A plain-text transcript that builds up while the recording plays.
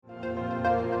Welcome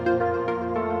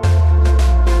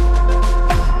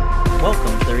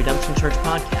to the Redemption Church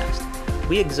Podcast.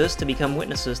 We exist to become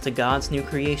witnesses to God's new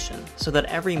creation, so that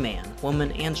every man,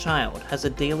 woman, and child has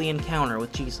a daily encounter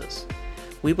with Jesus.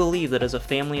 We believe that as a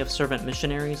family of servant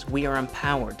missionaries, we are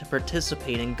empowered to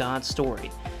participate in God's story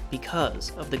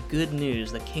because of the good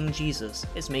news that King Jesus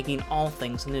is making all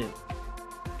things new.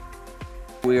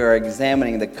 We are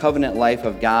examining the covenant life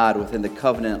of God within the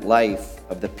covenant life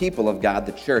of the people of God,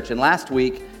 the church. And last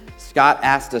week, Scott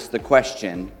asked us the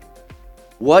question,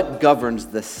 what governs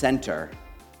the center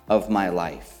of my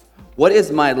life? What is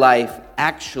my life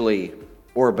actually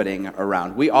orbiting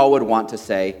around? We all would want to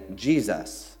say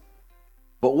Jesus.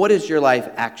 But what is your life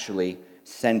actually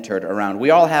centered around?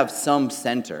 We all have some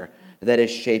center that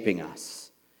is shaping us.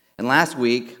 And last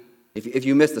week, if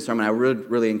you missed the sermon, I would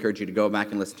really encourage you to go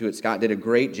back and listen to it. Scott did a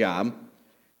great job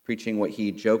preaching what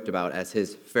he joked about as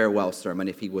his farewell sermon,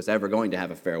 if he was ever going to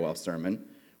have a farewell sermon,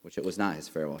 which it was not his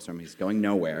farewell sermon. He's going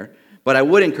nowhere. But I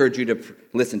would encourage you to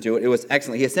listen to it. It was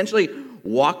excellent. He essentially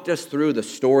walked us through the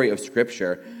story of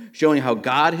Scripture, showing how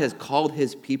God has called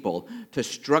his people to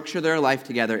structure their life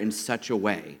together in such a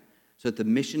way so that the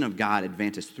mission of God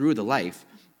advances through the life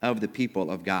of the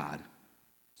people of God.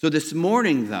 So this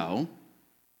morning, though,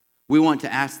 we want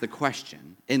to ask the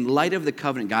question, in light of the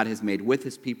covenant God has made with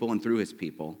his people and through his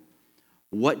people,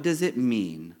 what does it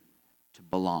mean to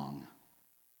belong?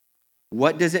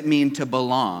 What does it mean to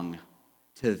belong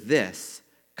to this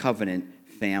covenant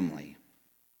family?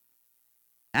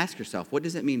 Ask yourself, what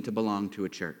does it mean to belong to a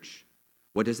church?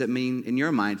 What does it mean in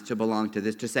your mind to belong to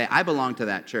this? To say, I belong to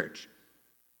that church.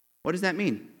 What does that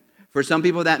mean? For some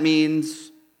people, that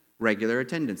means regular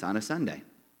attendance on a Sunday.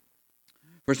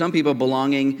 For some people,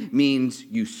 belonging means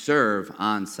you serve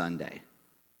on Sunday.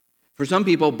 For some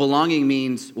people, belonging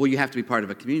means, well, you have to be part of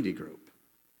a community group.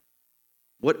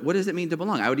 What does it mean to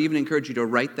belong? I would even encourage you to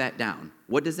write that down.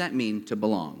 What does that mean to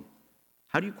belong?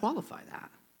 How do you qualify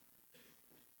that?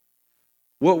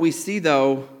 What we see,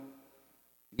 though,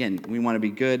 again, we want to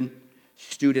be good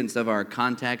students of our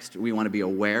context. We want to be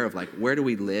aware of, where do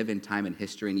we live in time and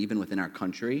history and even within our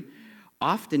country?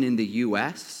 Often in the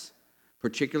U.S.,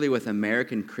 particularly with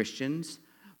American Christians,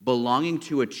 belonging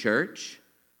to a church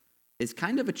is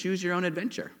kind of a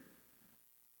choose-your-own-adventure.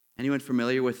 Anyone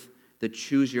familiar with the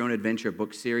Choose Your Own Adventure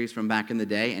book series from back in the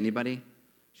day? Anybody?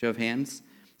 Show of hands.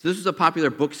 So this was a popular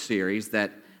book series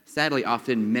that sadly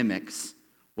often mimics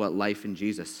what life in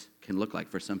Jesus can look like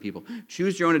for some people.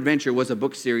 Choose Your Own Adventure was a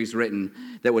book series written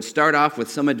that would start off with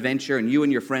some adventure and you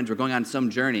and your friends were going on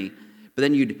some journey, but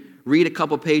then you'd read a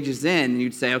couple pages in and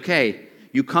you'd say, okay,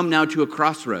 you come now to a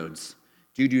crossroads.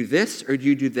 Do you do this or do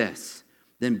you do this?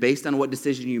 Then based on what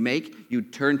decision you make, you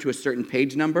turn to a certain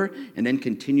page number and then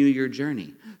continue your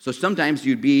journey. So sometimes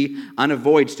you'd be on a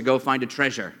voyage to go find a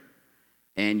treasure,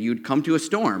 and you'd come to a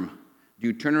storm. Do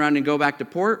you turn around and go back to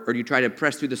port, or do you try to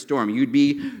press through the storm? You'd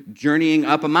be journeying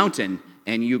up a mountain,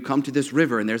 and you come to this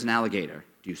river, and there's an alligator.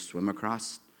 Do you swim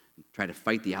across, try to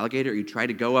fight the alligator, or you try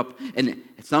to go up? And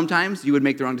sometimes you would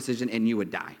make the wrong decision, and you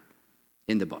would die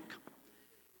in the book.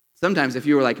 Sometimes, if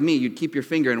you were like me, you'd keep your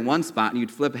finger in one spot, and you'd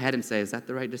flip ahead and say, is that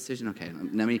the right decision? Okay,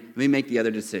 let me make the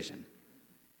other decision.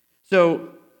 So,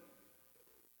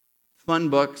 fun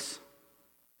books,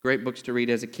 great books to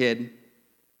read as a kid,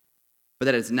 but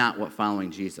that is not what following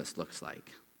Jesus looks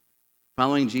like.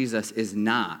 Following Jesus is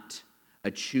not a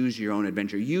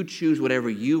choose-your-own-adventure. You choose whatever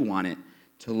you want it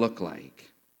to look like.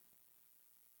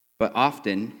 But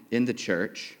often in the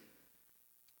church,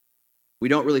 we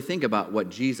don't really think about what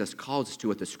Jesus calls us to,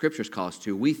 what the Scriptures call us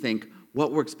to. We think,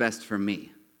 what works best for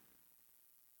me?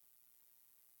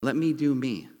 Let me do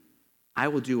me. I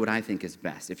will do what I think is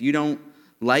best. If you don't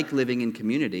like living in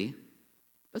community,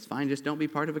 that's fine, just don't be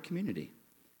part of a community.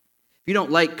 If you don't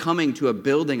like coming to a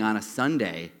building on a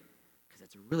Sunday, because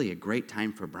it's really a great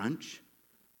time for brunch,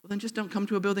 well then just don't come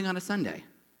to a building on a Sunday.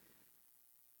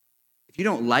 If you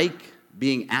don't like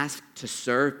being asked to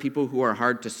serve people who are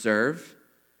hard to serve,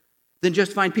 then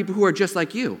just find people who are just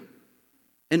like you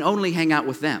and only hang out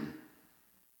with them.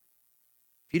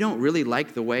 If you don't really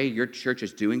like the way your church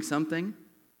is doing something,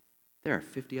 there are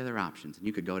 50 other options, and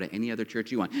you could go to any other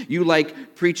church you want. You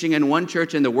like preaching in one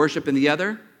church and the worship in the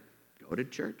other? Go to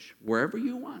church wherever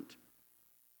you want.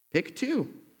 Pick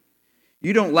two.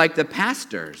 You don't like the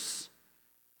pastors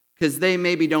because they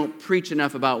maybe don't preach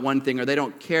enough about one thing or they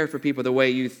don't care for people the way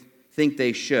you think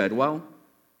they should. Well,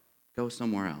 go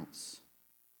somewhere else.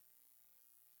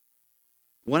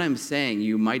 What I'm saying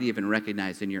you might even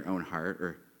recognize in your own heart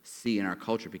or see in our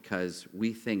culture because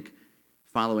we think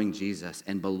following Jesus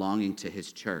and belonging to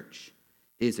his church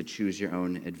is a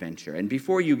choose-your-own adventure. And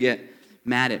before you get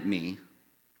mad at me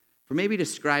for maybe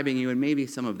describing you in maybe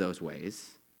some of those ways.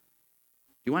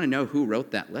 Do you want to know who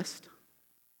wrote that list?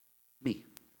 Me.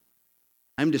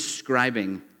 I'm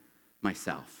describing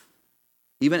myself.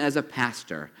 Even as a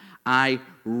pastor, I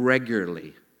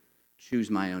regularly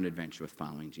choose my own adventure with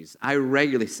following Jesus. I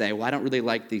regularly say, well, I don't really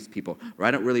like these people, or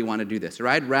I don't really want to do this, or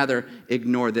I'd rather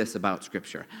ignore this about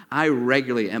Scripture. I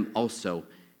regularly am also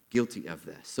guilty of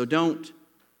this. So don't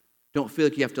feel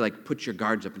like you have to put your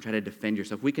guards up and try to defend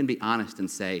yourself. We can be honest and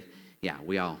say, yeah,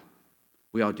 we all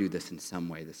do this in some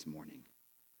way this morning.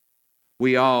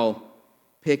 We all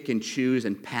pick and choose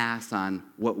and pass on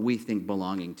what we think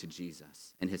belonging to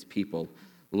Jesus and his people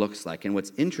looks like. And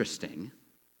what's interesting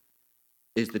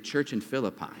is the church in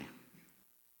Philippi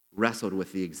wrestled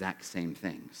with the exact same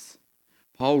things.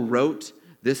 Paul wrote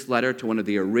this letter to one of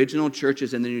the original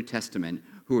churches in the New Testament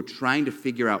who were trying to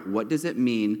figure out what does it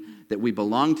mean that we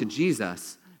belong to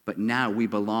Jesus, but now we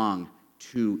belong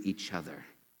to each other.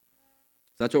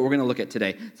 So that's what we're going to look at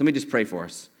today. So let me just pray for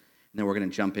us, and then we're going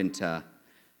to jump into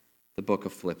the book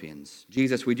of Philippians.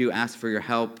 Jesus, we do ask for your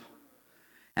help.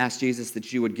 Ask, Jesus,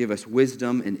 that you would give us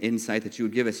wisdom and insight, that you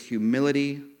would give us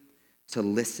humility to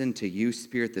listen to you,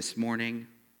 Spirit, this morning.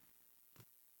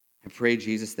 I pray,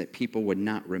 Jesus, that people would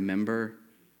not remember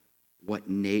what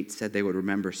Nate said. They would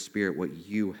remember, Spirit, what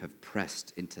you have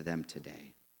pressed into them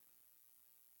today.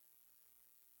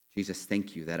 Jesus,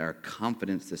 thank you that our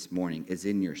confidence this morning is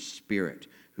in your Spirit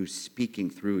who's speaking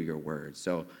through your word.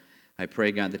 So I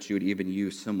pray, God, that you would even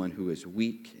use someone who is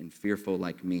weak and fearful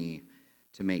like me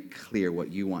to make clear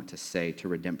what you want to say to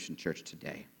Redemption Church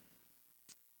today.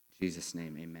 In Jesus'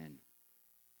 name, amen.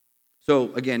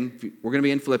 So again, we're going to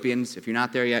be in Philippians. If you're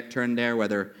not there yet, turn there.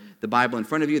 Whether the Bible in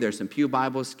front of you, there's some pew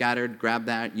Bibles scattered. Grab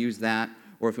that, use that.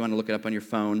 Or if you want to look it up on your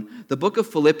phone. The book of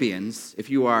Philippians, if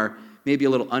you are maybe a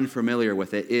little unfamiliar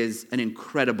with it, is an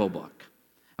incredible book.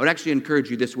 I would actually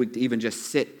encourage you this week to even just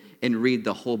sit and read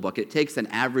the whole book. It takes an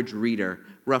average reader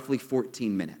roughly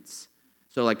 14 minutes.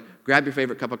 So grab your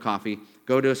favorite cup of coffee,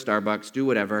 go to a Starbucks, do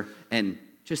whatever, and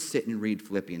just sit and read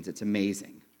Philippians. It's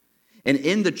amazing. And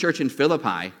in the church in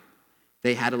Philippi,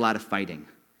 they had a lot of fighting.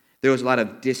 There was a lot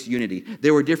of disunity.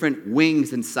 There were different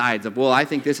wings and sides of, well, I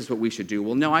think this is what we should do.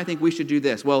 Well, no, I think we should do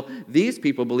this. Well, these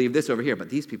people believe this over here,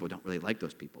 but these people don't really like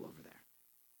those people over there.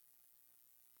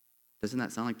 Doesn't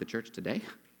that sound like the church today?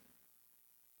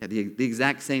 Yeah, the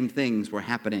exact same things were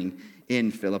happening in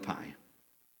Philippi.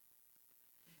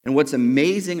 And what's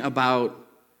amazing about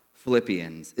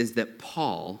Philippians is that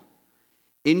Paul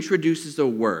introduces a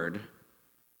word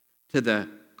to the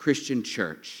Christian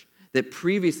church that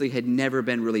previously had never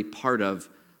been really part of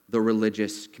the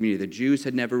religious community. The Jews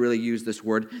had never really used this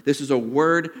word. This is a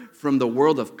word from the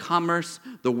world of commerce,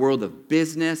 the world of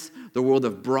business, the world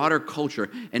of broader culture.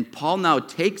 And Paul now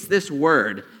takes this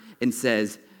word and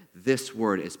says, this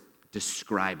word is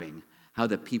describing how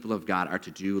the people of God are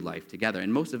to do life together.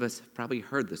 And most of us have probably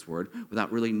heard this word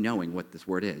without really knowing what this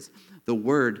word is. The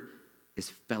word is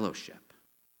fellowship,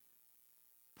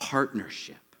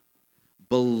 partnership,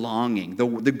 belonging.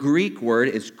 The Greek word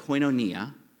is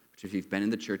koinonia, which if you've been in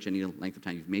the church any length of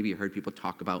time, you've maybe heard people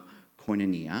talk about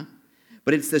koinonia.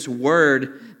 But it's this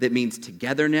word that means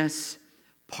togetherness,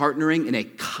 partnering in a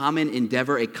common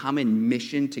endeavor, a common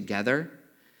mission together.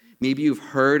 Maybe you've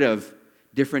heard of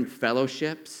different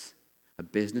fellowships, a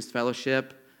business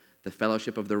fellowship, the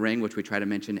Fellowship of the Ring, which we try to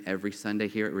mention every Sunday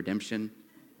here at Redemption.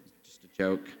 Just a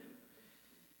joke.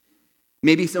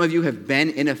 Maybe some of you have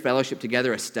been in a fellowship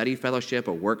together, a study fellowship,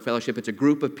 a work fellowship. It's a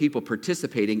group of people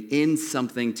participating in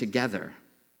something together.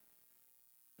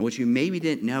 And what you maybe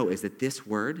didn't know is that this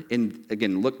word, and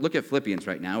again, look at Philippians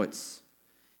right now. It's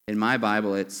in my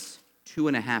Bible, it's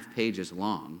 2.5 pages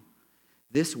long.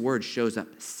 This word shows up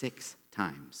 6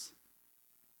 times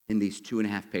in these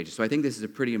 2.5 pages. So I think this is a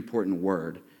pretty important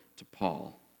word to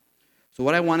Paul. So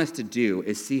what I want us to do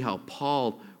is see how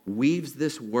Paul weaves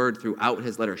this word throughout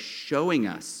his letter, showing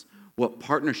us what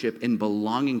partnership and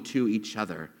belonging to each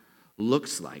other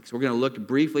looks like. So we're going to look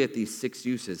briefly at these 6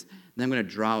 uses, and then I'm going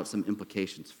to draw out some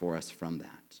implications for us from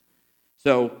that.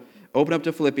 So open up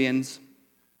to Philippians.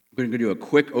 We're going to do a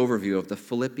quick overview of the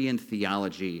Philippian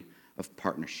theology of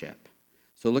partnership.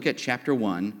 So look at chapter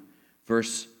 1,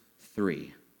 verse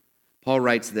 3. Paul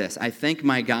writes this, I thank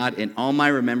my God in all my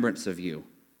remembrance of you,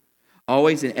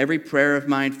 always in every prayer of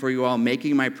mine for you all,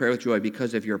 making my prayer with joy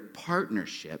because of your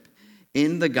partnership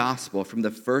in the gospel from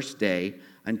the first day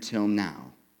until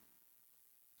now.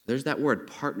 There's that word,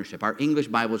 partnership. Our English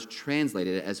Bibles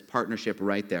translated it as partnership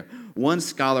right there. One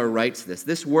scholar writes this.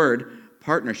 This word,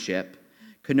 partnership,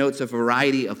 connotes a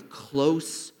variety of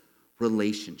close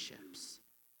relationships.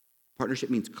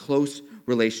 Partnership means close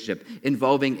relationship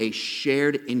involving a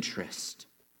shared interest.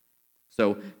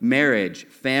 So marriage,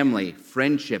 family,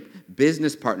 friendship,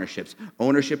 business partnerships,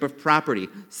 ownership of property,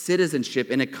 citizenship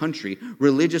in a country,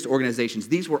 religious organizations,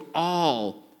 these were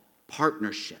all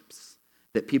partnerships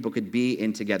that people could be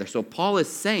in together. So Paul is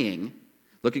saying,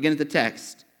 look again at the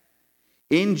text,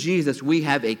 in Jesus we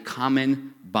have a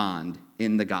common bond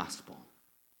in the gospel.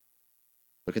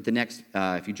 Look at the next,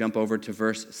 if you jump over to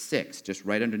verse 6, just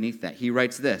right underneath that. He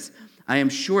writes this, I am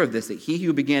sure of this, that he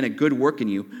who began a good work in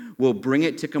you will bring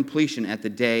it to completion at the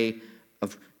day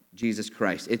of Jesus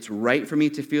Christ. It's right for me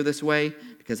to feel this way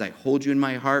because I hold you in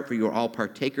my heart, for you are all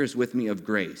partakers with me of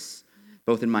grace,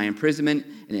 both in my imprisonment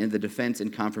and in the defense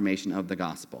and confirmation of the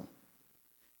gospel.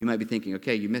 You might be thinking,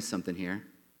 okay, you missed something here.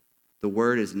 The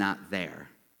word is not there.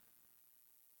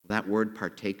 That word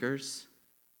partakers,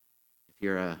 if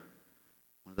you're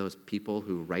one of those people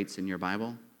who writes in your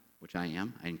Bible, which I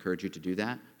am, I encourage you to do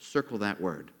that, circle that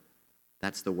word.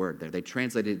 That's the word there. They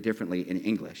translated it differently in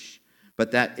English,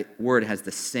 but that word has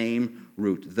the same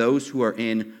root. Those who are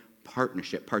in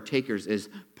partnership. Partakers is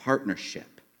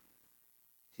partnership.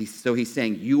 So he's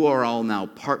saying, you are all now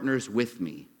partners with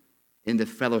me in the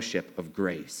fellowship of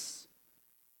grace.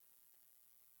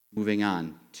 Moving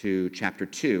on to chapter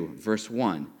 2, verse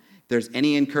 1. If there's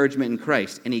any encouragement in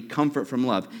Christ, any comfort from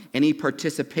love, any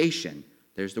participation,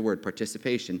 there's the word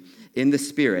participation, in the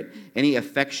Spirit, any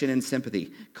affection and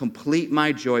sympathy, complete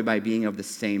my joy by being of the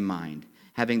same mind,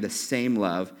 having the same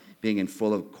love, being in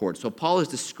full accord. So Paul is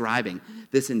describing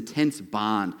this intense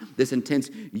bond, this intense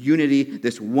unity,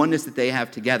 this oneness that they have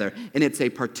together, and it's a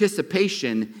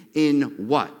participation in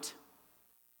what?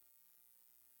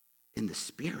 In the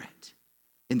Spirit.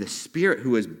 In the Spirit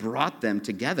who has brought them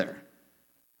together.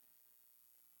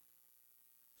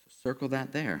 So circle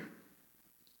that there.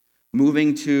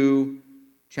 Moving to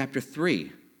chapter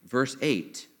 3, verse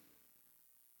 8.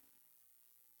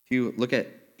 If you look at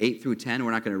 8 through 10,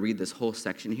 we're not going to read this whole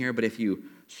section here, but if you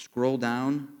scroll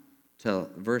down to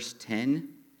verse 10,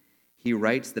 he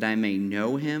writes that I may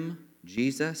know him,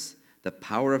 Jesus, the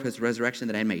power of his resurrection,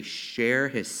 that I may share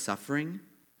his suffering.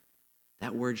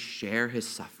 That word, share his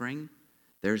suffering,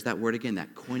 there's that word again,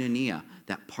 that koinonia,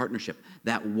 that partnership,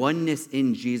 that oneness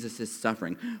in Jesus'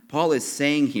 suffering. Paul is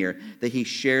saying here that he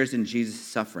shares in Jesus'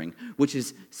 suffering, which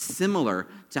is similar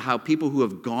to how people who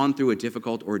have gone through a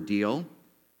difficult ordeal,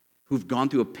 who've gone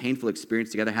through a painful experience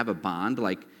together, have a bond.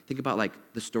 Like, think about like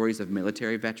the stories of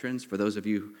military veterans. For those of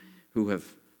you who have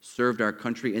served our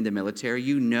country in the military,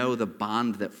 you know the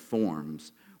bond that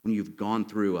forms when you've gone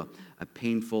through a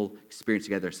painful experience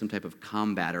together, some type of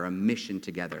combat or a mission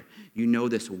together. You know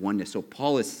this oneness. So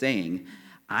Paul is saying,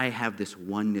 I have this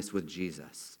oneness with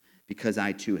Jesus because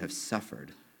I too have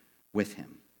suffered with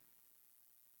him.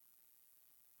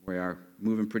 We are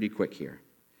moving pretty quick here.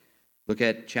 Look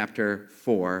at chapter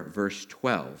 4, verse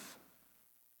 12.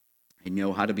 I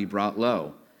know how to be brought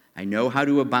low. I know how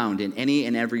to abound in any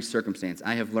and every circumstance.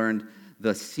 I have learned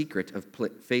the secret of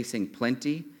facing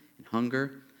plenty and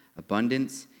hunger,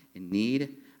 abundance and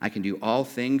need. I can do all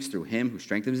things through him who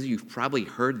strengthens you. You've probably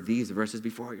heard these verses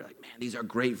before. You're like, man, these are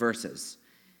great verses.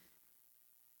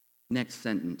 Next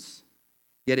sentence.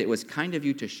 Yet it was kind of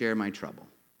you to share my trouble.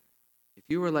 If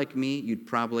you were like me, you'd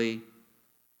probably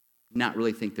not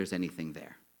really think there's anything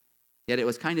there. Yet it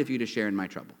was kind of you to share in my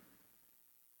trouble.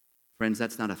 Friends,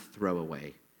 that's not a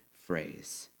throwaway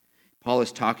phrase. Paul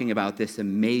is talking about this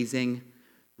amazing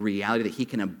reality that he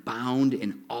can abound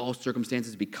in all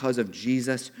circumstances because of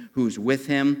Jesus who's with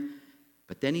him.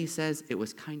 But then he says, it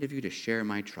was kind of you to share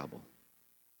my trouble.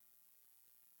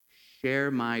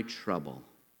 Share my trouble.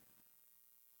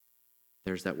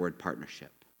 There's that word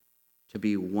partnership. To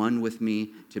be one with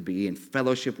me, to be in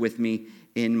fellowship with me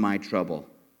in my trouble.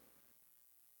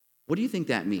 What do you think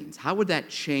that means? How would that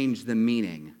change the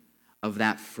meaning of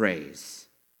that phrase?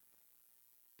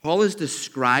 Paul is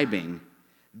describing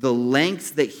the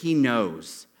lengths that he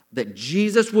knows that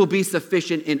Jesus will be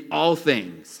sufficient in all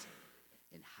things.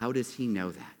 And how does he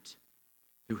know that?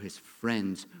 Through his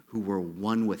friends who were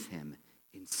one with him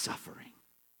in suffering.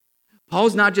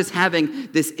 Paul's not just having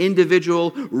this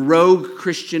individual rogue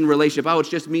Christian relationship. Oh, it's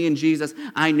just me and Jesus.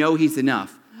 I know he's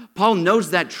enough. Paul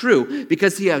knows that true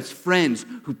because he has friends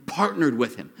who partnered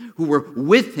with him, who were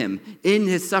with him in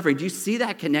his suffering. Do you see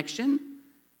that connection?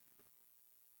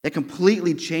 That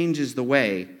completely changes the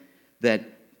way that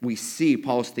we see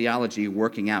Paul's theology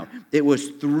working out. It was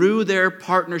through their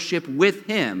partnership with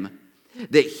him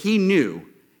that he knew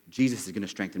Jesus is going to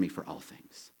strengthen me for all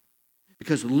things.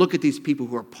 Because look at these people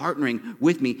who are partnering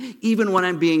with me, even when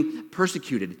I'm being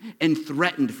persecuted and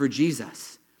threatened for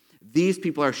Jesus. These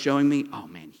people are showing me, oh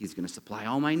man, he's going to supply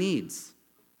all my needs.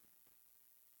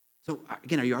 So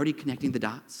again, are you already connecting the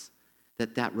dots?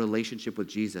 That relationship with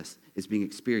Jesus is being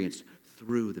experienced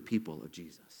through the people of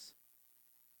Jesus.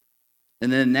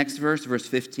 And then the next verse, verse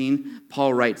 15,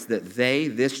 Paul writes that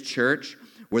this church,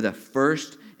 were the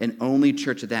first and only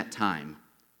church at that time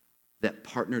that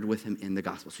partnered with him in the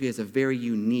gospel. So he has a very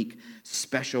unique,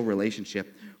 special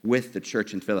relationship with the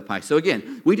church in Philippi. So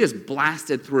again, we just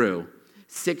blasted through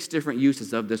 6 different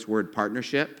uses of this word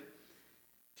partnership.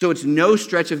 So it's no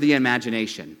stretch of the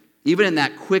imagination, even in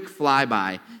that quick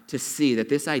flyby, to see that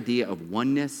this idea of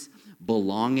oneness,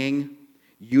 belonging,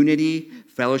 unity,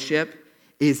 fellowship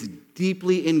is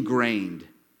deeply ingrained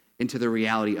into the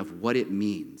reality of what it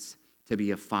means to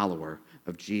be a follower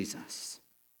of Jesus.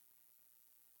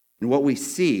 And what we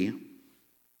see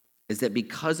is that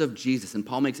because of Jesus, and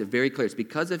Paul makes it very clear, it's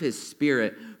because of his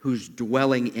Spirit who's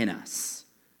dwelling in us,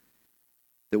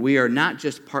 that we are not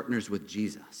just partners with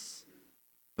Jesus,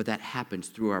 but that happens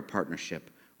through our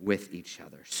partnership with each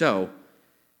other. So,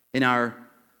 in our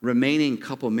remaining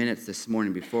couple minutes this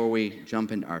morning before we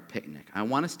jump into our picnic, I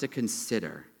want us to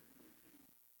consider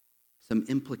some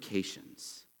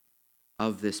implications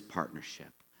of this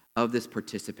partnership, of this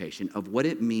participation, of what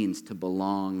it means to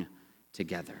belong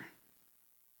together.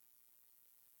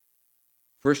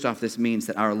 First off, this means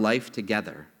that our life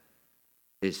together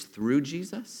is through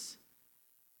Jesus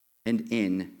and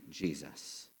in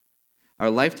Jesus. Our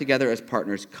life together as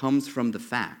partners comes from the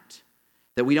fact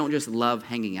that we don't just love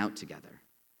hanging out together,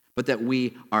 but that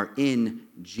we are in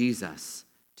Jesus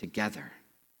together.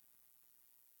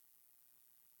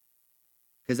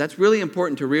 Because that's really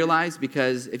important to realize,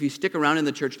 because if you stick around in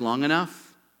the church long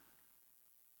enough,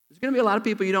 there's going to be a lot of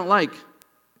people you don't like. There's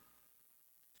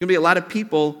going to be a lot of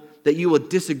people that you will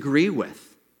disagree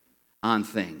with on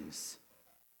things.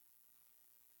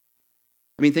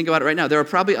 I mean, think about it right now. There are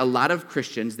probably a lot of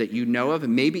Christians that you know of,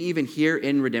 and maybe even here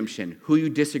in Redemption, who you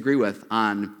disagree with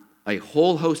on a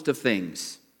whole host of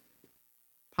things.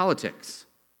 Politics,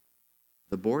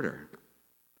 the border,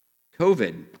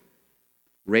 COVID,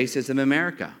 racism in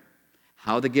America,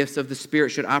 how the gifts of the Spirit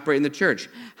should operate in the church,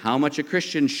 how much a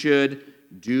Christian should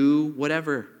do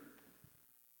whatever.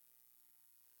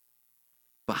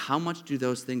 But how much do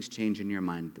those things change in your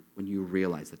mind when you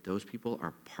realize that those people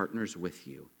are partners with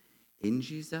you in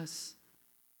Jesus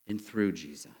and through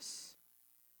Jesus?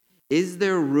 Is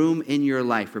there room in your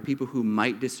life for people who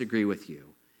might disagree with you?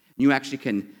 You actually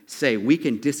can say, we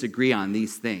can disagree on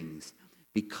these things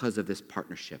because of this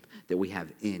partnership that we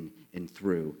have in and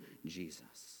through Jesus.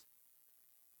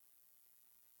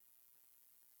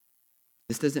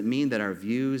 This doesn't mean that our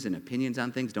views and opinions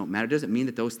on things don't matter. It doesn't mean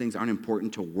that those things aren't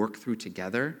important to work through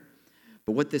together.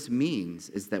 But what this means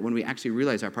is that when we actually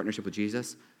realize our partnership with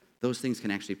Jesus, those things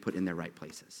can actually put in their right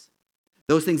places.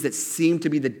 Those things that seem to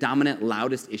be the dominant,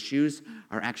 loudest issues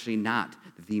are actually not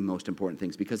the most important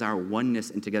things, because our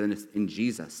oneness and togetherness in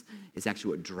Jesus is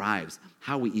actually what drives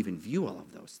how we even view all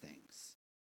of those things.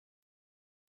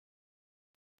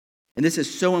 And this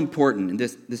is so important, and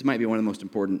this might be one of the most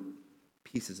important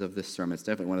pieces of this sermon. It's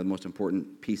definitely one of the most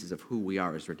important pieces of who we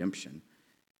are as Redemption.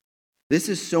 This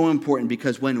is so important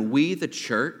because when we, the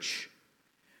church,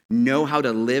 know how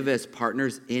to live as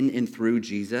partners in and through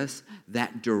Jesus,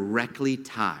 that directly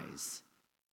ties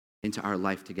into our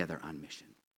life together on mission.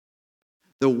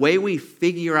 The way we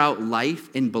figure out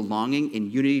life and belonging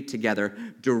and unity together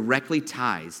directly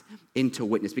ties into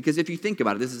witness. Because if you think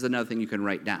about it, this is another thing you can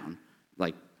write down.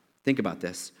 Like, think about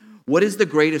this. What is the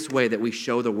greatest way that we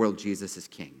show the world Jesus is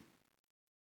King?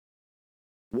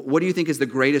 What do you think is the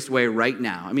greatest way right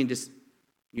now? I mean, just,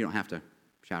 you don't have to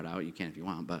shout out. You can if you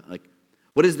want, but like,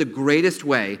 what is the greatest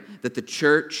way that the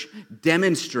church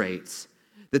demonstrates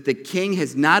that the King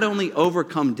has not only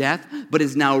overcome death, but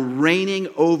is now reigning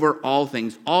over all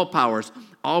things, all powers,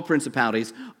 all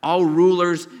principalities, all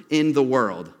rulers in the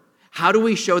world? How do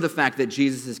we show the fact that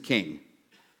Jesus is King?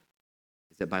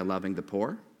 Is it by loving the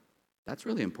poor? That's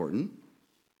really important.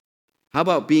 How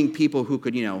about being people who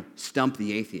could, stump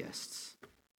the atheists?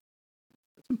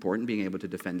 That's important, being able to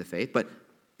defend the faith. But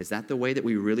is that the way that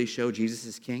we really show Jesus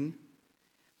is King?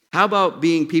 How about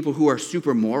being people who are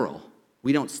super moral?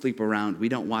 We don't sleep around. We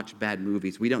don't watch bad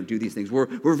movies. We don't do these things.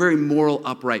 We're very moral,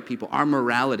 upright people. Our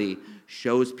morality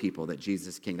shows people that Jesus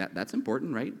is King. That's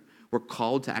important, right? We're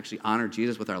called to actually honor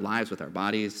Jesus with our lives, with our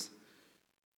bodies.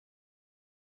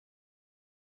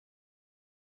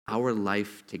 Our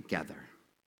life together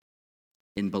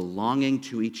in belonging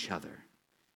to each other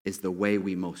is the way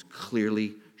we most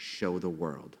clearly show the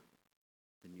world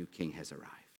the new King has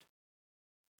arrived.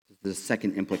 The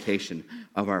second implication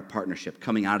of our partnership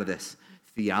coming out of this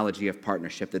theology of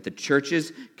partnership, that the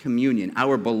church's communion,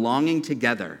 our belonging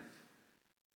together,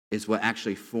 is what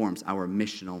actually forms our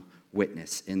missional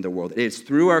witness in the world. It is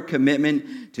through our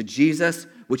commitment to Jesus,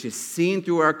 which is seen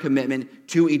through our commitment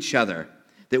to each other,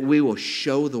 that we will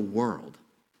show the world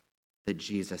that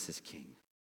Jesus is King.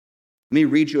 Let me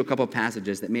read you a couple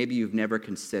passages that maybe you've never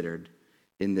considered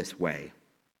in this way.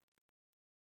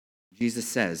 Jesus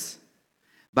says,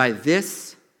 "By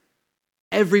this,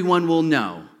 everyone will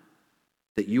know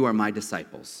that you are my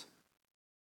disciples."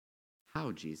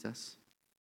 How, Jesus?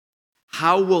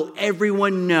 How will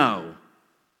everyone know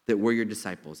that we're your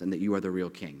disciples and that you are the real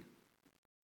King?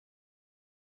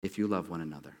 If you love one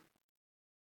another.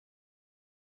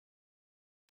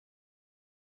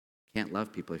 Can't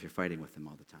love people if you're fighting with them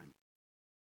all the time.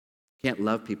 Can't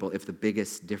love people if the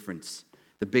biggest difference,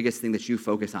 the biggest thing that you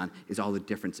focus on is all the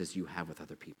differences you have with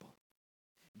other people.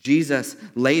 Jesus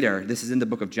later, this is in the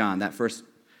book of John, that first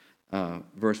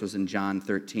verse was in John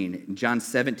 13. In John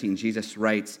 17, Jesus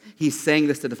writes, he's saying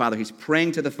this to the Father. He's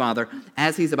praying to the Father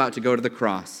as he's about to go to the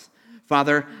cross.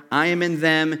 "Father, I am in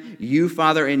them, you,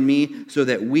 Father, in me, so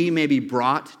that we may be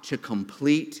brought to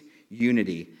complete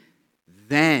unity.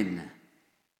 Then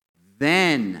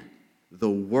the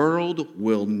world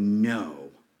will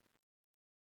know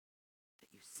that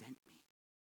you sent me."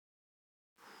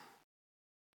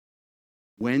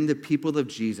 When the people of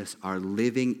Jesus are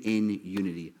living in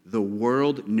unity, the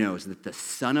world knows that the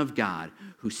Son of God,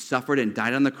 who suffered and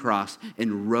died on the cross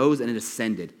and rose and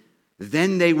ascended,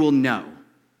 then they will know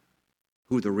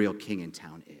who the real king in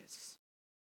town is.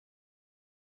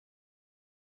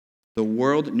 The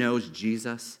world knows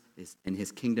Jesus and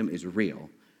his kingdom is real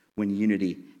when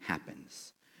unity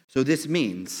happens. So this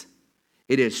means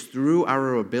it is through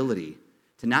our ability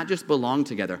to not just belong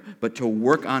together, but to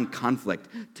work on conflict,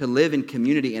 to live in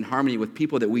community and harmony with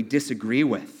people that we disagree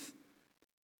with.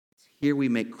 It's here we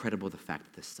make credible the fact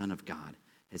that the Son of God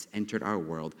has entered our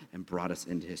world and brought us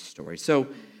into his story.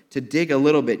 So to dig a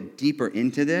little bit deeper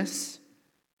into this,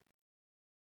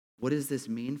 what does this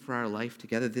mean for our life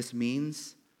together? This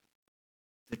means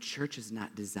the church is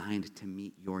not designed to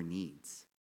meet your needs.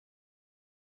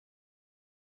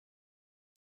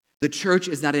 The church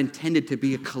is not intended to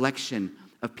be a collection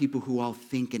of people who all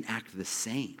think and act the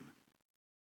same.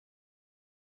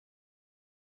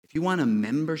 If you want a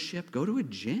membership, go to a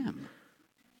gym.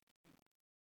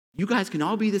 You guys can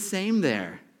all be the same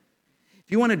there.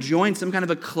 If you want to join some kind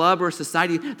of a club or a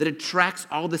society that attracts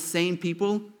all the same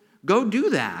people, go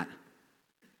do that.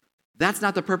 That's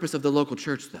not the purpose of the local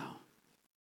church, though.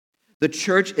 The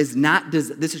church is not, this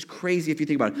is crazy if you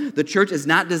think about it. The church is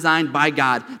not designed by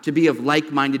God to be of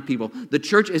like-minded people. The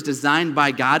church is designed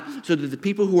by God so that the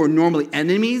people who are normally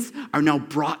enemies are now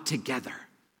brought together.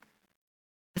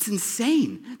 That's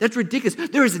insane. That's ridiculous.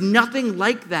 There is nothing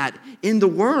like that in the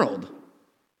world.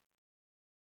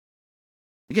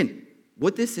 Again,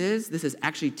 what this is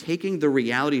actually taking the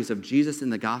realities of Jesus in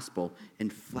the gospel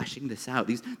and fleshing this out.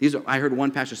 These are, I heard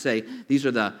one pastor say, these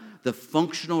are the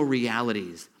functional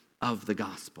realities of the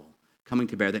gospel coming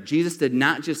to bear. That Jesus did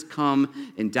not just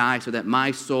come and die so that my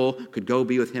soul could go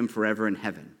be with him forever in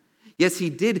heaven. Yes,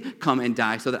 he did come and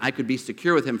die so that I could be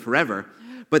secure with him forever,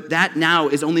 but that now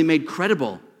is only made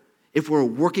credible if we're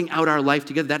working out our life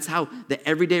together. That's how the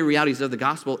everyday realities of the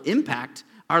gospel impact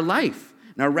our life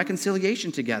and our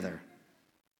reconciliation together.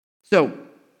 So,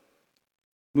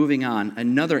 moving on,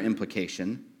 another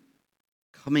implication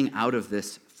coming out of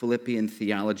this Philippian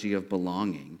theology of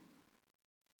belonging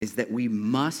is that we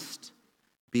must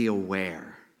be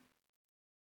aware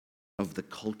of the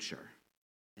culture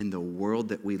and the world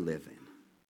that we live in.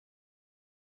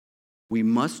 We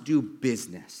must do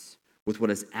business with what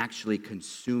is actually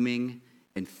consuming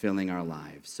and filling our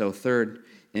lives. So third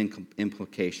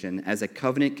implication, as a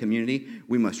covenant community,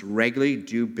 we must regularly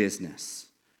do business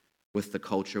with the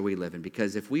culture we live in.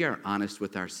 Because if we are honest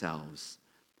with ourselves,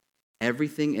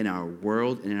 everything in our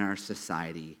world and in our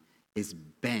society is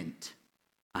bent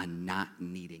on not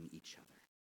needing each other.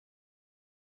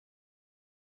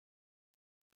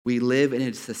 We live in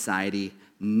a society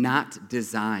not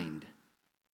designed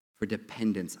for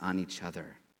dependence on each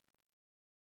other.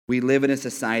 We live in a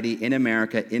society in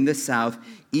America, in the South,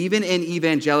 even in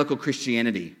evangelical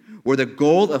Christianity, where the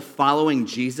goal of following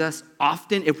Jesus,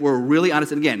 often, if we're really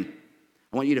honest, and again,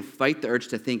 I want you to fight the urge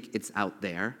to think it's out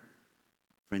there.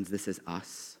 Friends, this is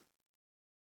us.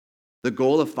 The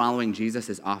goal of following Jesus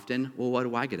is often, well, what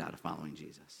do I get out of following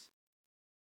Jesus?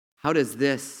 How does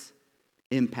this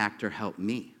impact or help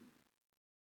me?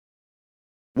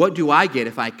 What do I get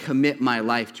if I commit my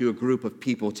life to a group of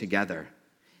people together?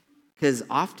 Because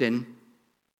often,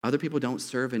 other people don't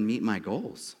serve and meet my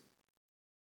goals.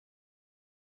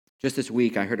 Just this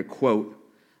week, I heard a quote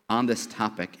on this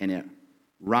topic, and it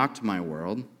rocked my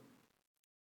world.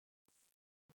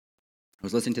 I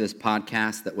was listening to this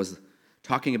podcast that was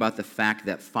talking about the fact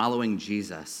that following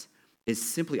Jesus is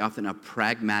simply often a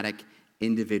pragmatic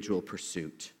individual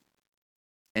pursuit.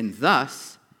 And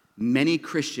thus, many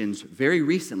Christians very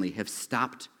recently have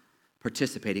stopped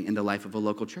participating in the life of a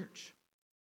local church.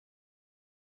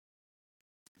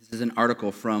 This is an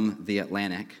article from The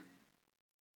Atlantic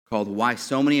called "Why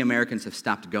So Many Americans Have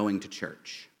Stopped Going to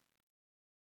Church."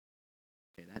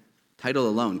 Okay, that title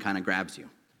alone kind of grabs you.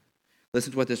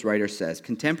 Listen to what this writer says.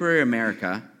 Contemporary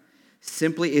America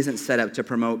simply isn't set up to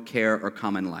promote care or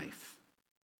common life.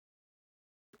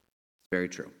 It's very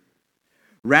true.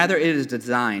 Rather, it is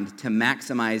designed to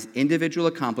maximize individual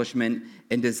accomplishment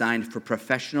and designed for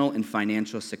professional and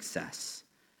financial success.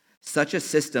 Such a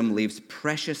system leaves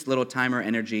precious little time or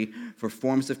energy for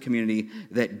forms of community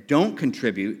that don't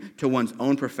contribute to one's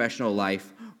own professional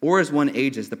life or, as one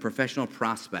ages, the professional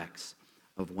prospects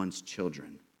of one's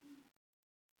children.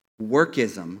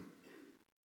 Workism,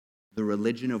 the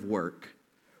religion of work,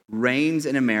 reigns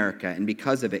in America, and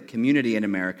because of it, community in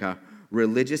America,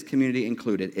 religious community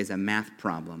included, is a math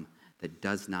problem that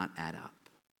does not add up.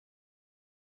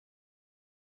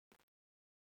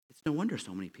 It's no wonder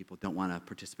so many people don't want to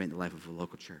participate in the life of a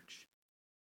local church.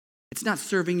 It's not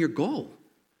serving your goal.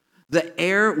 The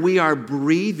air we are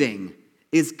breathing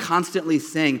is constantly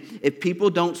saying, if people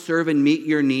don't serve and meet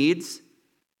your needs,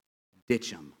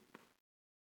 ditch them.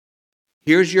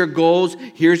 Here's your goals,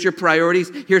 here's your priorities,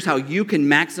 here's how you can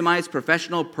maximize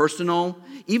professional, personal,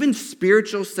 even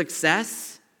spiritual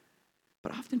success.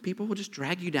 But often people will just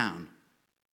drag you down.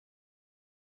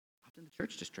 Often the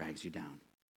church just drags you down.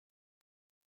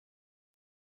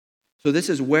 So this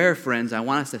is where, friends, I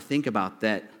want us to think about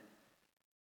that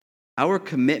our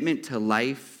commitment to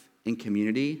life in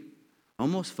community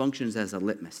almost functions as a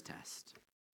litmus test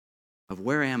of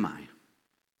where am I?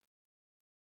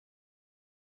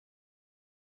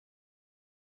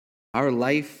 Our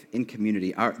life in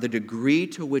community, the degree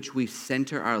to which we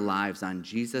center our lives on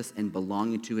Jesus and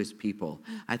belonging to his people,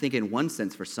 I think in one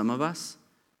sense for some of us,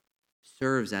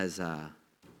 serves as a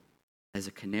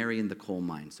canary in the coal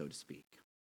mine, so to speak.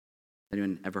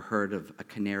 Anyone ever heard of a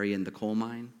canary in the coal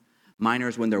mine?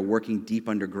 Miners, when they're working deep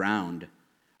underground,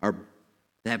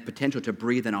 they have potential to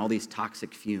breathe in all these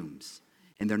toxic fumes,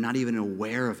 and they're not even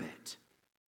aware of it.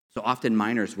 So often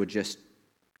miners would just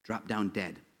drop down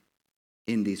dead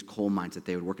in these coal mines that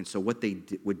they would work in. So what they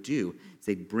would do is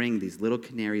they'd bring these little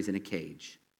canaries in a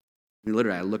cage. I mean,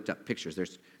 literally, I looked up pictures.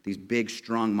 There's these big,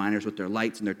 strong miners with their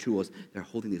lights and their tools. They're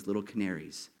holding these little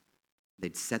canaries.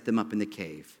 They'd set them up in the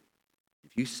cave.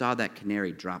 If you saw that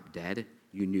canary drop dead,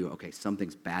 you knew, okay,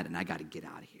 something's bad and I got to get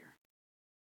out of here.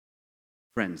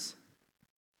 Friends,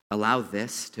 allow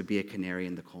this to be a canary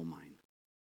in the coal mine.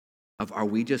 Are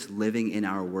we just living in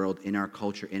our world, in our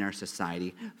culture, in our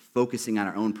society, focusing on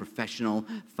our own professional,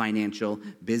 financial,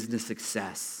 business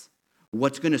success?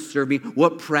 What's going to serve me?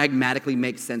 What pragmatically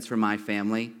makes sense for my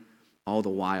family? All the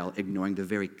while ignoring the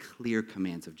very clear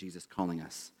commands of Jesus calling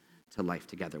us to life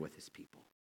together with his people.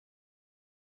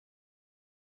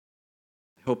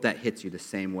 I hope that hits you the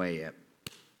same way it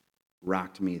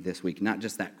rocked me this week. Not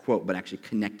just that quote, but actually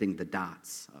connecting the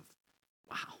dots of,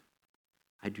 wow,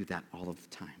 I do that all of the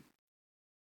time.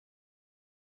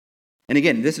 And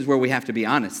again, this is where we have to be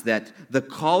honest, that the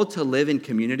call to live in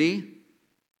community,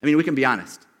 I mean, we can be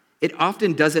honest, it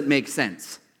often doesn't make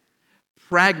sense.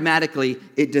 Pragmatically,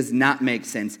 it does not make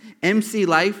sense. MC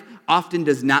life often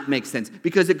does not make sense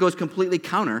because it goes completely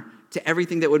counter to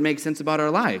everything that would make sense about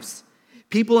our lives.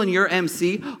 People in your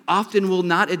MC often will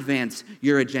not advance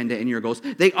your agenda and your goals.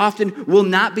 They often will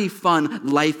not be fun,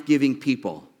 life-giving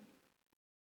people.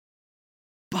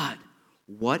 But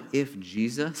what if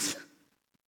Jesus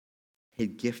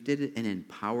had gifted and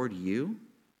empowered you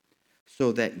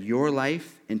so that your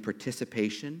life and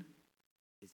participation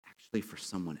is actually for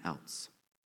someone else?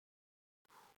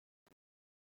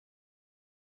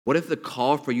 What if the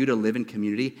call for you to live in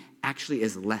community actually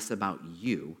is less about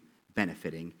you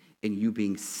benefiting and you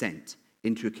being sent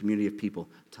into a community of people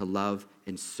to love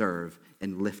and serve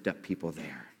and lift up people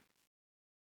there?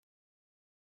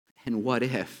 And what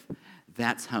if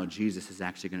that's how Jesus is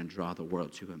actually going to draw the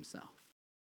world to himself?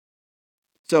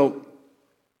 So,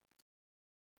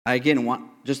 I again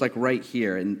want, just like right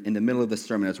here in the middle of the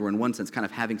sermon, as we're in one sense kind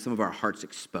of having some of our hearts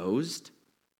exposed,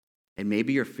 and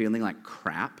maybe you're feeling like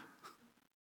crap,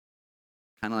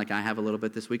 kind of like I have a little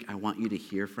bit this week, I want you to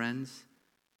hear, friends,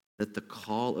 that the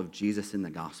call of Jesus in the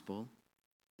gospel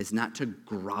is not to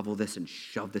grovel this and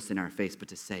shove this in our face, but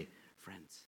to say,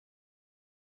 friends,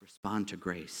 respond to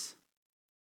grace.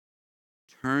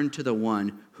 Turn to the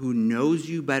one who knows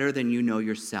you better than you know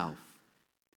yourself.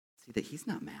 See that he's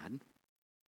not mad.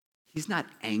 He's not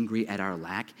angry at our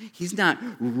lack. He's not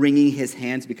wringing his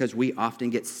hands because we often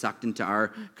get sucked into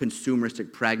our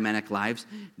consumeristic, pragmatic lives.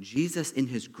 Jesus, in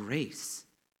his grace,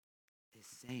 is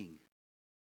saying,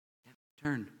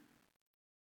 turn,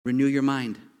 renew your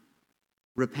mind,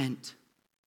 repent,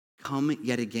 come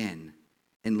yet again,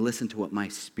 and listen to what my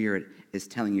Spirit is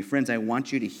telling you. Friends, I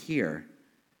want you to hear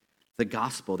the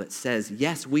gospel that says,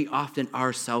 yes, we often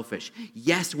are selfish.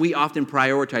 Yes, we often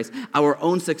prioritize our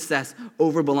own success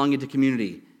over belonging to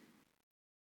community.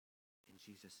 And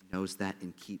Jesus knows that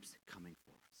and keeps coming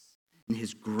for us. And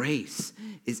his grace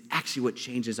is actually what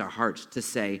changes our hearts to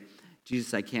say,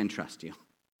 Jesus, I can trust you.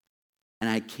 And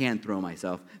I can throw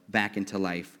myself back into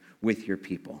life with your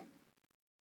people.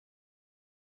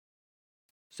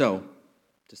 So,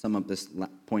 to sum up this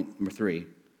point number 3,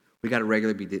 we got to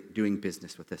regularly be doing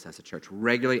business with this as a church,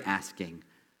 regularly asking,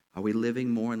 are we living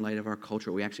more in light of our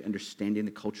culture? Are we actually understanding the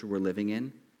culture we're living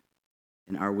in?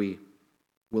 And are we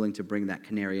willing to bring that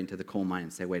canary into the coal mine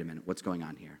and say, wait a minute, what's going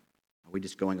on here? Are we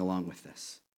just going along with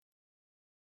this?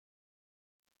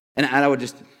 And I would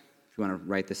just, if you want to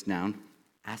write this down,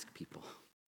 ask people.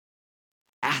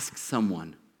 Ask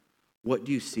someone, what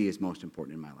do you see as most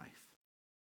important in my life?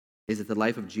 Is it the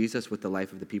life of Jesus with the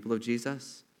life of the people of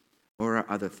Jesus? Or are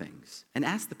other things? And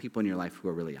ask the people in your life who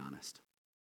are really honest.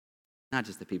 Not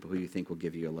just the people who you think will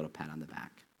give you a little pat on the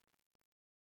back.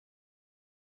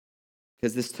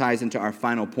 Because this ties into our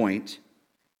final point,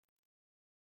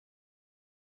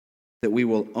 that we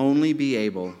will only be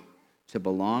able to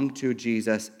belong to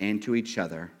Jesus and to each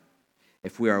other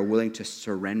if we are willing to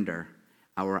surrender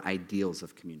our ideals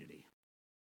of community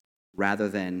rather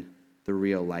than the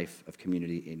real life of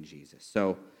community in Jesus.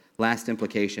 So, last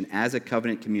implication, as a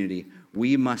covenant community,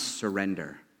 we must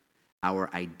surrender our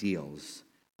ideals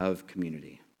of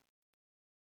community.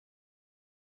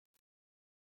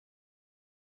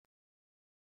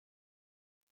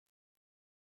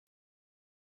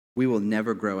 We will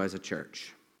never grow as a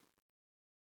church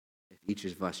if each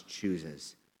of us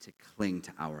chooses to cling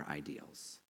to our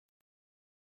ideals.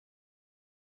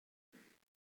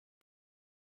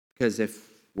 Because if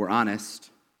we're honest,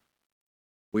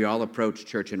 we all approach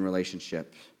church and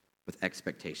relationship with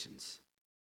expectations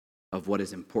of what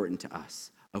is important to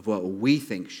us, of what we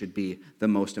think should be the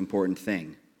most important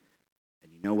thing.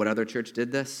 And you know what other church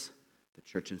did this? The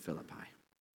church in Philippi.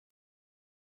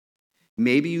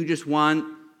 Maybe you just want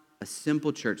a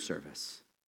simple church service,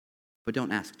 but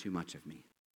don't ask too much of me.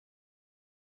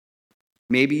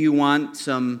 Maybe you want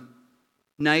some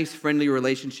nice, friendly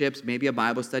relationships, maybe a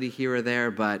Bible study here or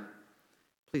there, but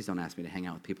please don't ask me to hang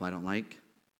out with people I don't like.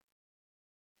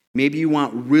 Maybe you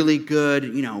want really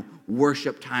good,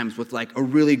 worship times with like a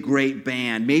really great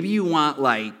band. Maybe you want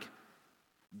like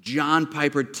John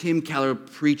Piper, Tim Keller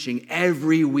preaching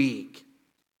every week.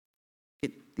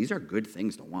 These are good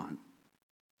things to want.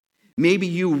 Maybe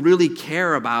you really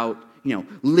care about,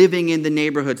 living in the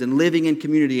neighborhoods and living in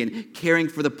community and caring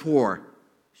for the poor.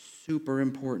 Super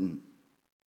important.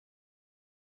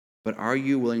 But are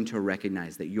you willing to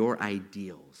recognize that your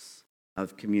ideals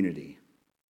of community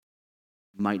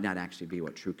might not actually be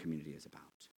what true community is about?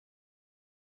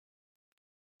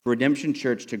 For Redemption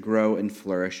Church to grow and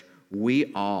flourish,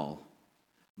 we all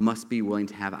must be willing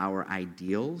to have our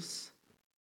ideals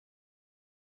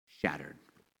shattered.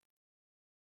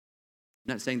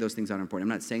 I'm not saying those things aren't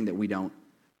important. I'm not saying that we don't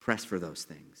press for those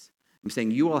things. I'm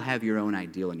saying you all have your own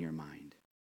ideal in your mind.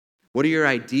 What are your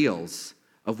ideals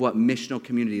of what missional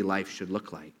community life should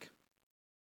look like?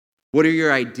 What are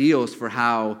your ideals for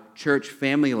how church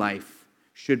family life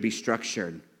should be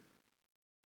structured?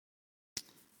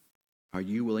 Are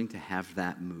you willing to have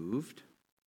that moved,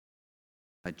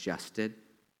 adjusted,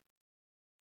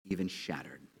 even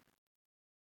shattered?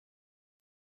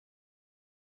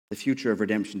 The future of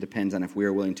redemption depends on if we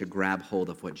are willing to grab hold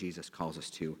of what Jesus calls us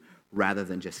to, rather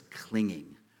than just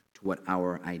clinging to what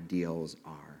our ideals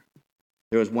are.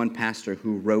 There was one pastor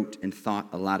who wrote and thought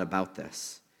a lot about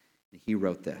this. He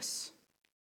wrote this: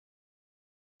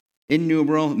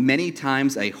 "Innumerable, many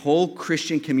times a whole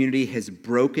Christian community has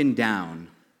broken down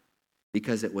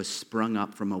because it was sprung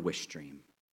up from a wish dream."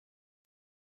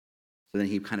 So then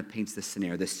he kind of paints this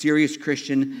scenario. The serious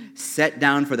Christian set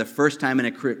down for the first time in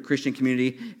a Christian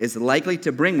community is likely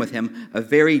to bring with him a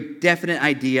very definite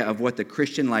idea of what the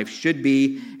Christian life should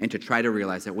be, and to try to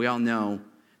realize that we all know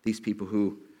these people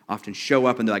who often show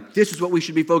up and they're like, this is what we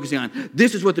should be focusing on.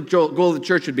 This is what the goal of the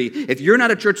church should be. If you're not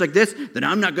a church like this, then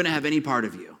I'm not going to have any part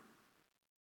of you.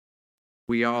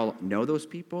 We all know those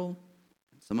people.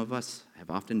 Some of us have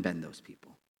often been those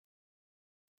people.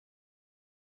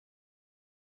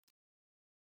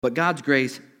 But God's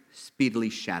grace speedily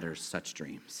shatters such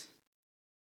dreams.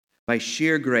 By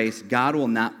sheer grace, God will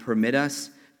not permit us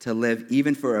to live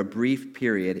even for a brief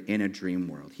period in a dream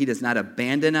world. He does not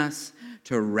abandon us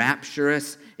to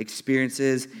rapturous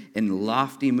experiences in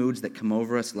lofty moods that come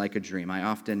over us like a dream. I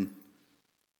often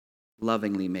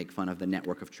lovingly make fun of the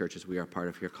network of churches we are part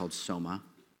of here called Soma.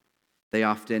 They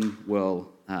often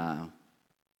will, trying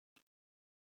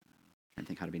to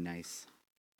think how to be nice,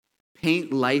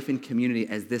 paint life and community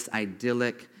as this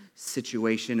idyllic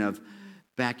situation of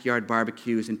backyard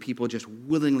barbecues and people just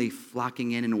willingly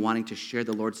flocking in and wanting to share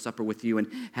the Lord's Supper with you and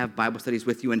have Bible studies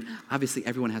with you. And obviously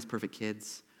everyone has perfect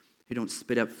kids who don't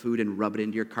spit up food and rub it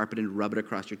into your carpet and rub it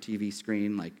across your TV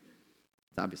screen. Like,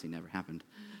 it's obviously never happened.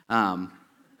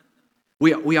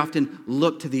 We often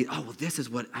look to this is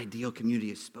what ideal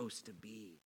community is supposed to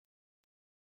be.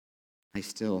 I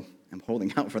still am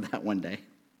holding out for that one day.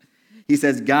 He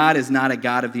says, God is not a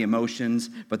God of the emotions,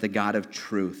 but the God of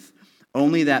truth.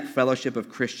 Only that fellowship of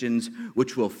Christians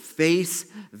which will face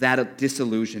that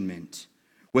disillusionment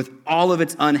with all of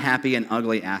its unhappy and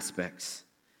ugly aspects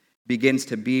begins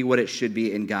to be what it should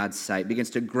be in God's sight, begins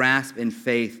to grasp in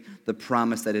faith the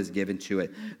promise that is given to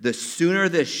it. The sooner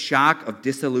this shock of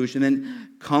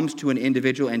disillusionment comes to an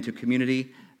individual and to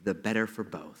community, the better for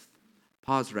both.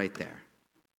 Pause right there.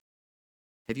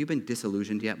 Have you been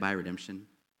disillusioned yet by redemption?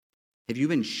 Have you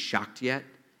been shocked yet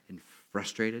and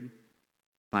frustrated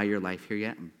by your life here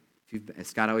yet? As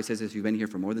Scott always says, if you've been here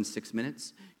for more than 6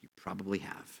 minutes, you probably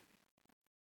have.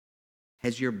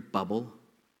 Has your bubble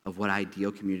of what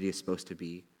ideal community is supposed to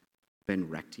be been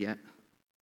wrecked yet?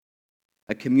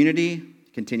 A community,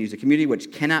 continues, a community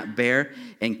which cannot bear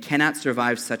and cannot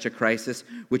survive such a crisis,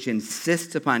 which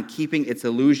insists upon keeping its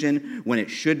illusion when it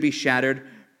should be shattered,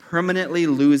 permanently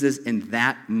loses in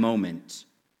that moment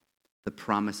the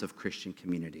promise of Christian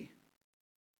community.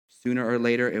 Sooner or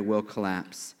later, it will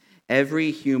collapse. Every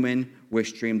human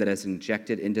wish dream that is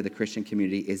injected into the Christian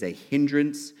community is a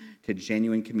hindrance to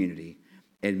genuine community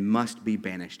and must be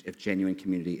banished if genuine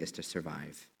community is to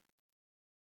survive.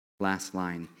 Last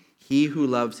line. He who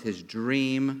loves his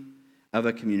dream of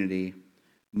a community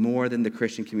more than the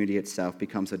Christian community itself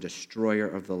becomes a destroyer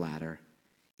of the latter,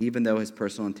 even though his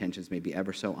personal intentions may be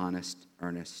ever so honest,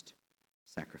 earnest,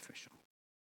 sacrificial.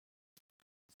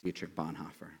 Dietrich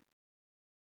Bonhoeffer,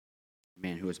 a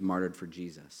man who was martyred for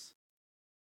Jesus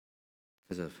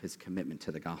because of his commitment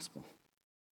to the gospel.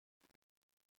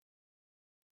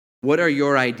 What are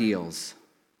your ideals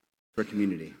for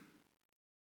community?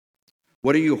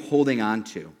 What are you holding on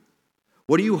to?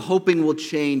 What are you hoping will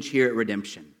change here at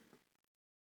Redemption?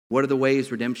 What are the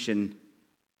ways Redemption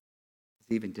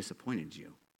has even disappointed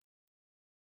you?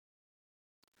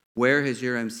 Where has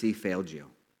your MC failed you?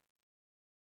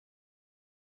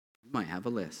 You might have a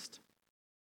list.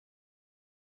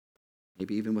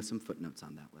 Maybe even with some footnotes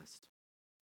on that list.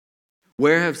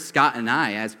 Where have Scott and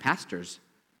I, as pastors,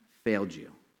 failed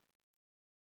you?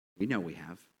 We know we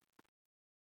have.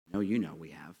 No, you know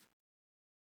we have.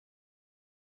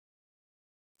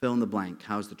 Fill in the blank.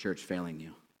 How's the church failing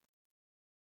you?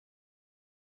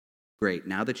 Great.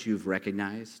 Now that you've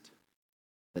recognized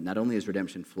that not only is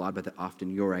redemption flawed, but that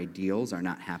often your ideals are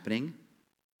not happening,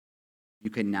 you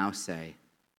can now say,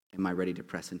 am I ready to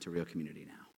press into real community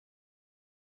now?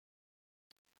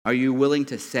 Are you willing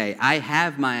to say, I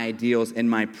have my ideals and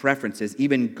my preferences,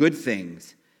 even good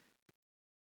things,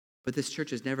 but this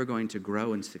church is never going to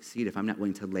grow and succeed if I'm not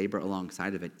willing to labor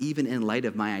alongside of it, even in light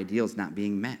of my ideals not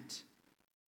being met.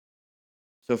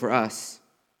 So for us,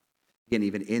 again,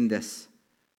 even in this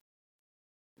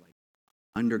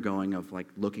undergoing of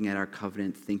looking at our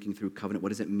covenant, thinking through covenant, what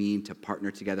does it mean to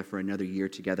partner together for another year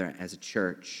together as a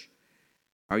church?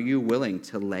 Are you willing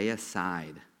to lay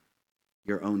aside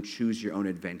choose your own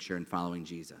adventure in following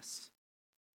Jesus?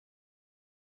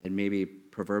 And maybe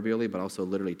proverbially, but also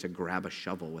literally to grab a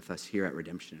shovel with us here at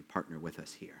Redemption and partner with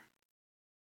us here.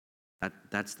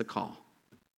 That's the call.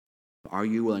 Are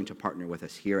you willing to partner with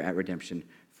us here at Redemption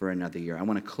for another year? I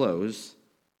want to close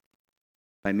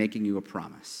by making you a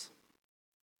promise.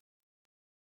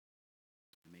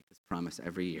 I make this promise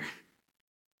every year.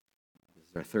 This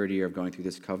is our third year of going through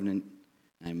this covenant,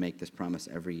 and I make this promise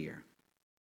every year.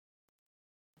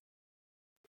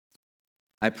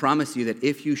 I promise you that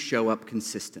if you show up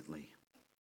consistently,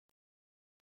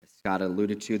 as Scott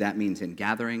alluded to, that means in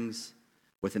gatherings,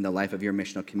 within the life of your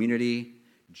missional community,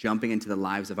 jumping into the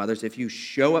lives of others. If you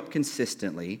show up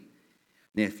consistently,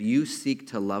 and if you seek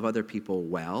to love other people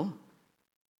well,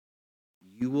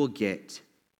 you will get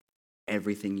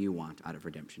everything you want out of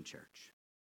Redemption Church.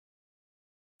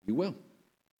 You will.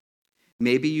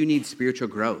 Maybe you need spiritual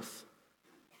growth.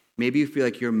 Maybe you feel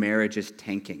like your marriage is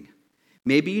tanking.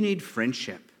 Maybe you need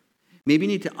friendship. Maybe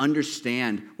you need to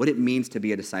understand what it means to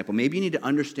be a disciple. Maybe you need to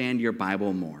understand your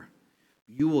Bible more.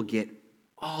 You will get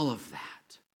all of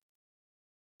that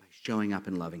by showing up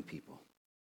and loving people.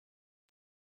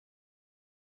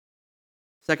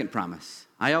 Second promise,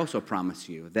 I also promise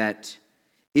you that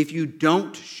if you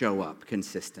don't show up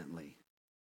consistently,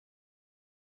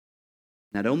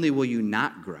 not only will you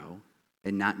not grow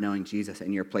in not knowing Jesus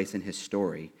and your place in his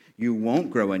story, you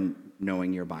won't grow in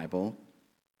knowing your Bible.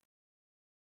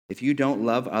 If you don't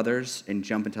love others and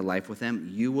jump into life with them,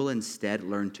 you will instead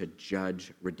learn to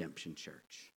judge Redemption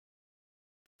Church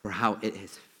for how it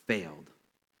has failed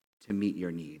to meet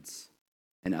your needs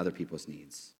and other people's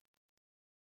needs.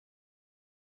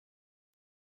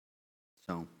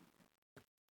 So,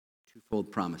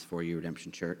 twofold promise for you,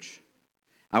 Redemption Church.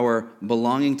 Our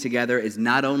belonging together is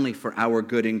not only for our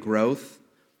good and growth,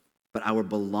 but our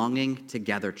belonging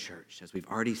together, church, as we've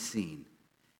already seen,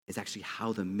 is actually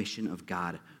how the mission of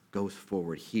God goes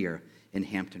forward here in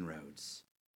Hampton Roads.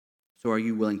 So are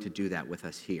you willing to do that with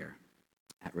us here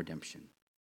at Redemption?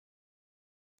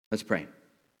 Let's pray.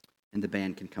 And the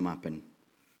band can come up, and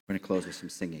we're going to close with some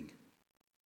singing.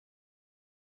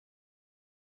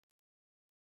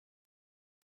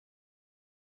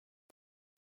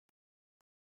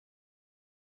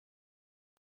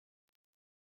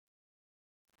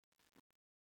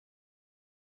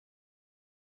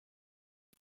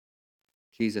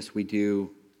 Jesus, we do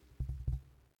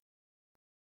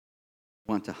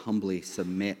want to humbly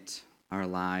submit our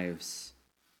lives,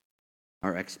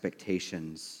 our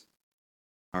expectations,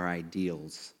 our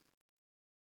ideals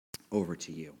over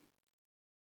to you.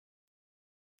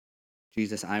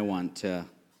 Jesus, I want to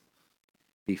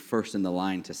be first in the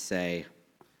line to say,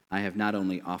 I have not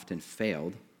only often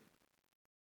failed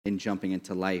in jumping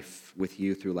into life with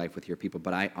you through life with your people,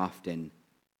 but I often,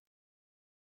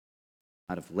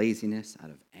 out of laziness, out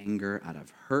of anger, out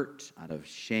of hurt, out of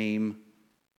shame,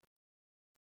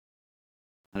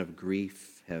 out of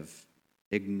grief, have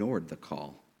ignored the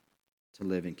call to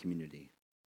live in community.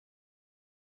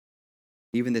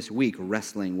 Even this week,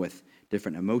 wrestling with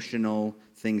different emotional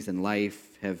things in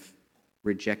life, have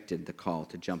rejected the call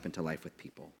to jump into life with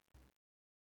people.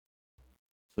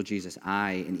 So Jesus,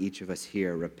 I and each of us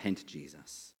here repent,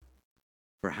 Jesus,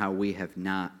 for how we have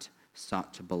not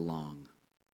sought to belong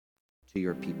to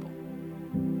your people.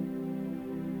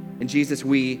 And Jesus,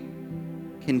 we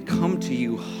can come to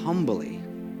you humbly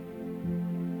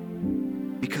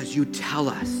because you tell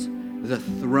us the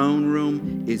throne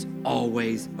room is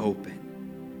always open.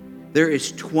 There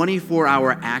is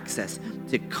 24-hour access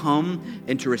to come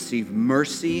and to receive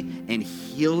mercy and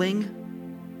healing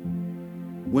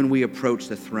when we approach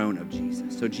the throne of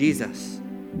Jesus. So Jesus,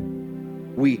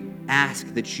 we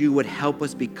ask that you would help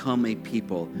us become a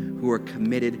people who are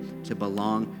committed to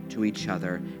belong to each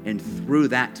other, and through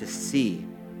that to see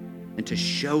and to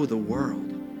show the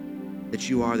world that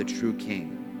you are the true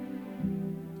King.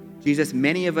 Jesus,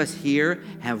 many of us here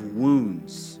have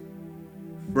wounds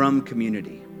from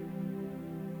community.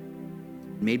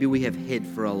 Maybe we have hid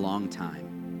for a long time.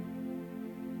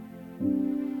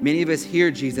 Many of us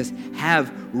here, Jesus,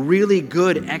 have really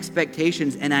good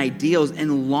expectations and ideals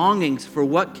and longings for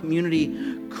what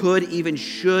community could, even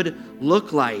should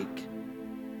look like.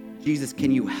 Jesus,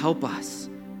 can you help us?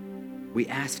 We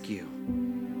ask you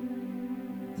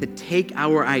to take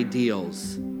our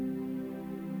ideals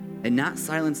and not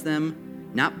silence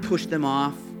them, not push them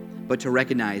off, but to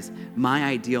recognize my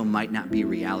ideal might not be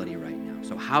reality right now.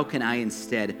 So how can I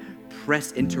instead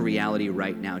press into reality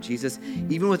right now? Jesus,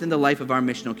 even within the life of our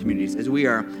missional communities, as we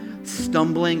are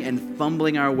stumbling and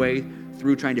fumbling our way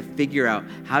through trying to figure out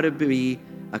how to be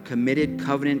a committed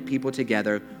covenant people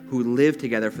together who live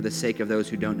together for the sake of those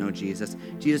who don't know Jesus.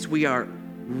 Jesus, we are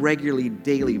regularly,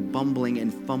 daily bumbling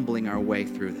and fumbling our way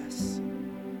through this.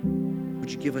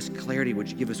 Would you give us clarity? Would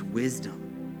you give us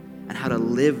wisdom on how to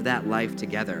live that life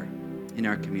together in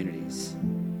our communities?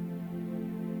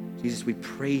 Jesus, we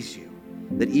praise you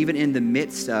that even in the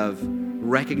midst of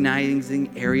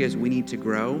recognizing areas we need to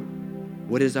grow,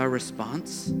 what is our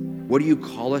response? What do you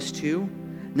call us to?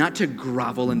 Not to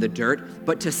grovel in the dirt,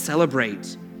 but to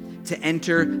celebrate, to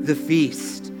enter the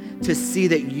feast, to see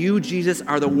that you, Jesus,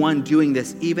 are the one doing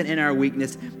this, even in our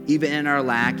weakness, even in our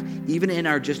lack, even in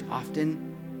our just often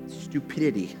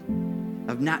stupidity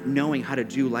of not knowing how to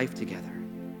do life together.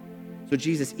 So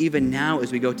Jesus, even now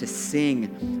as we go to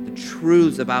sing the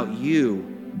truths about you,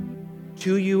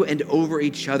 to you and over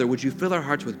each other, would you fill our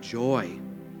hearts with joy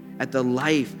at the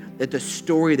life, at the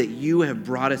story that you have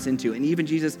brought us into? And even,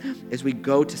 Jesus, as we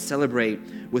go to celebrate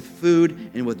with food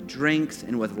and with drinks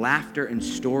and with laughter and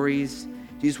stories,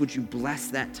 Jesus, would you bless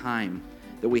that time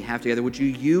that we have together? Would you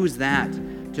use that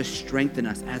to strengthen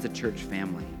us as a church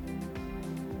family?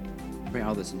 I pray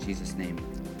all this in Jesus' name.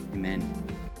 Amen.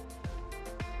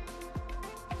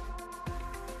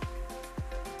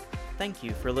 Thank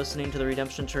you for listening to the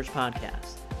Redemption Church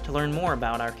podcast. To learn more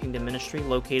about our kingdom ministry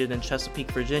located in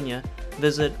Chesapeake, Virginia,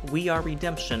 visit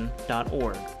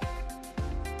weareredemption.org.